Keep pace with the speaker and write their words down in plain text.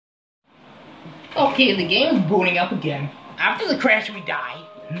Okay, the game is booting up again. After the crash we die.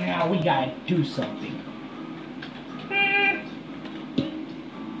 Now we gotta do something.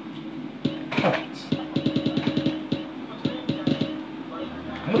 Alright.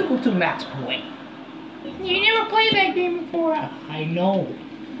 I'm gonna go to Max Point. You never played that game before. I know.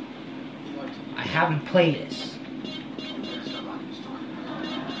 I haven't played this.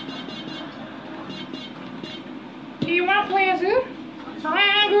 Do you want to play as who?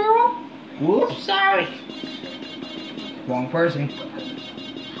 Hi, girl. Whoops, sorry. Wrong person.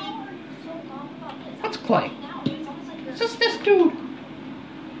 Let's play. It's just this dude.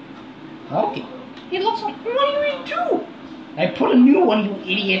 Okay. He looks like. What are you do? I put a new one, you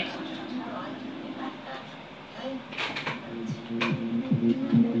idiot.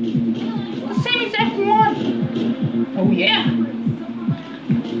 The same exact one. Oh yeah.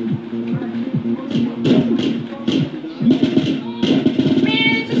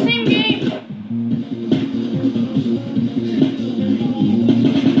 Man, it's the same game.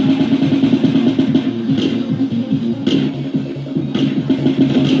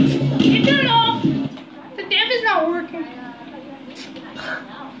 You turn it off. The dev is not working.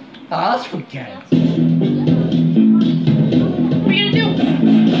 Oh, let's forget it. What are you gonna do?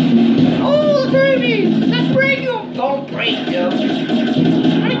 Oh, the Kirby! Let's break him! Don't break him! I'm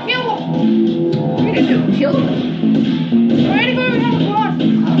gonna kill him! What are you gonna do? Kill him? Why are you going to have a block? I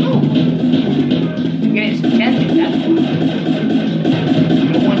don't know. To get his attention, that's why.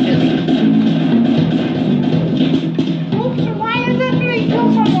 No one does it. Oops, why does that really kill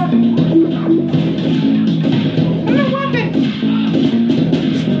someone? What are weapons?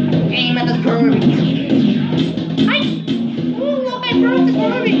 Aim at the Kirby. Oh look, I broke the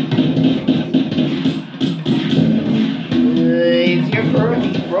Kirby. If your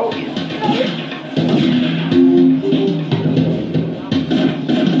Kirby's broken.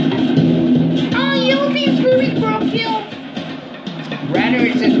 Oh, you don't think Kirby's broke, kill. Rather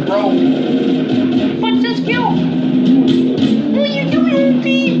it says broke. But it says kill. Oh, you killed your own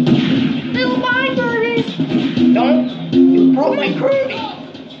team. Little bye, Kirby. Don't. You broke my Kirby.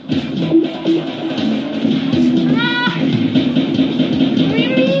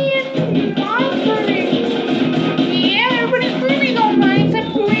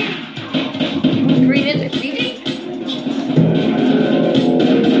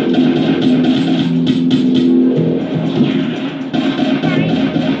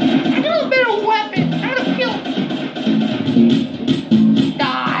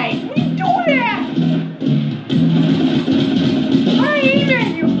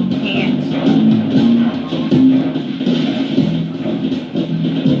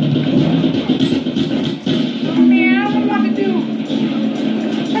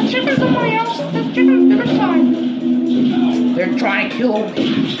 They're trying to kill me.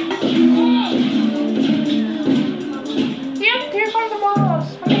 Yep, here comes the boss.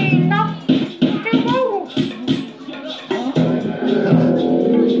 I mean, not the moguls.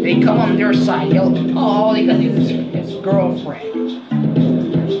 They come on their side. Oh, because he's his girlfriend.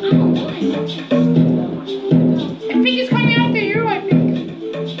 I think he's coming after you, I think.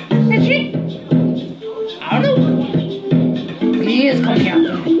 Is she? I don't know. He is coming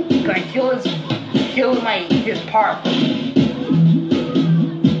after me. Can I kill his part?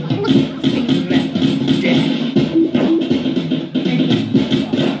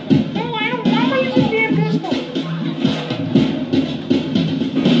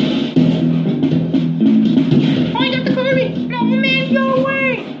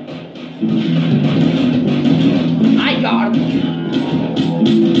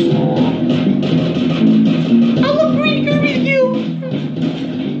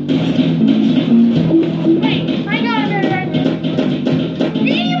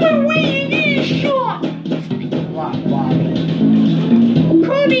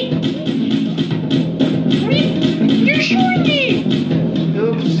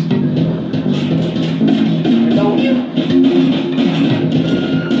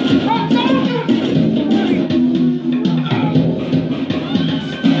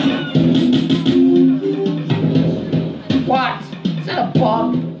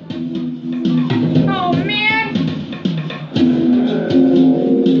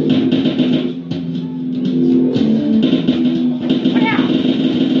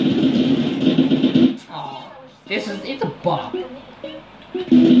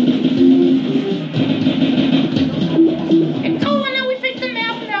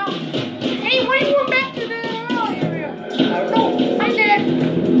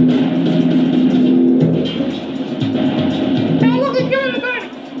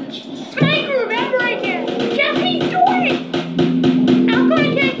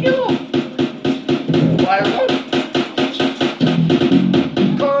 I won't.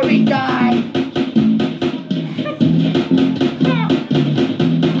 Kirby, die.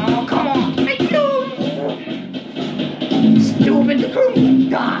 Oh, come on. I killed him. Stupid Kirby,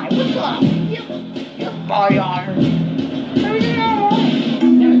 die. What's up? You body armor. Everything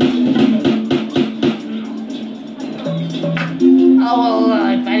oh,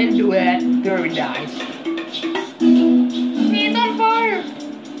 well, if I didn't do that, Kirby dies. He's on fire!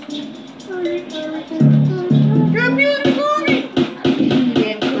 You're abusing the Kirby! I'm abusing the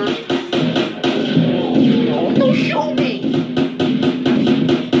damn Kirby. No, don't shoot me!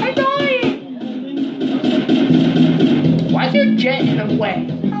 I'm dying! Why is there a jet in the way?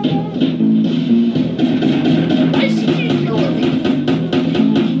 Why is he killing me?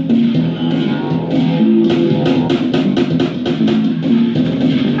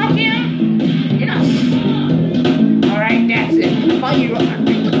 Why you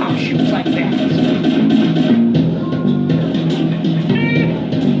the cop shoots like that?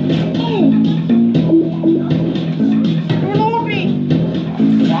 Oh! Reload me!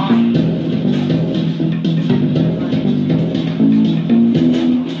 Fine.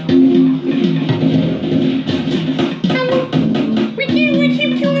 No! We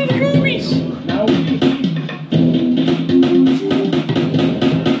keep killing the Kirby's! No.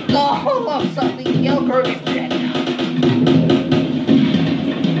 Oh, hold up, something. Yellow Kirby's dead now.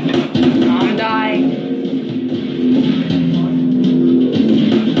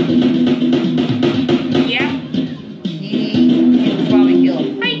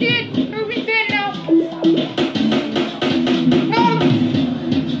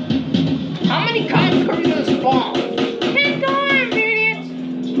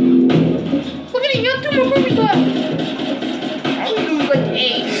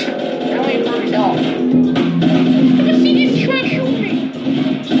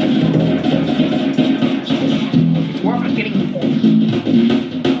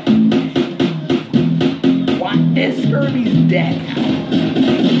 This Kirby's dead now.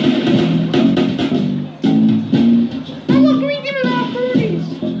 Oh look, we give it all Kirby's.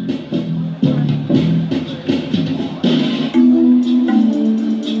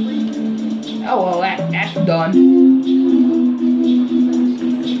 Oh well, that's done.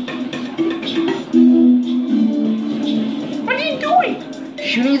 What are you doing?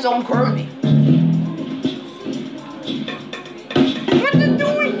 Shooting his own Kirby.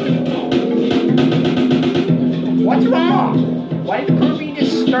 What's wrong? Why did Kirby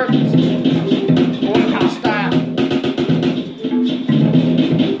just start going hostile?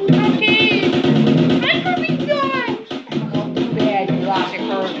 Okay, my Kirby's gone. Oh, too bad you lost your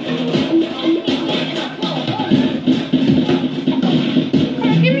Kirby. Come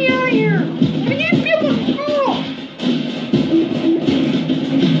on, get me out of here. I need people. Oh.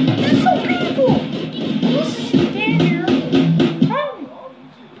 This is so painful. I'll just stand here.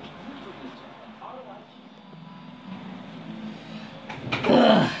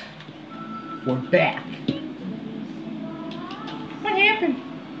 We're back. What happened?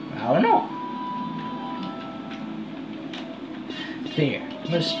 I don't know. There, I'm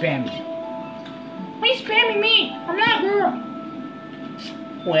gonna spam you. Why are you spamming me? I'm not a girl.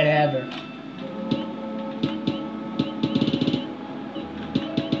 Whatever.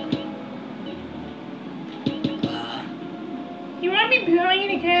 You want me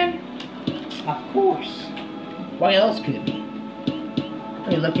playing again? Of course. Why else could it be?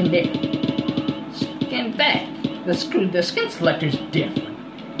 Hey, looking there. In fact, the skin selector's different.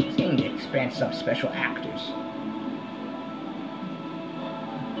 Seeing to expand some special actors.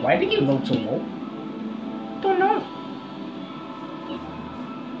 Why did you load so low? Don't know.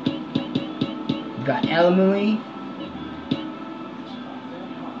 We got Emily,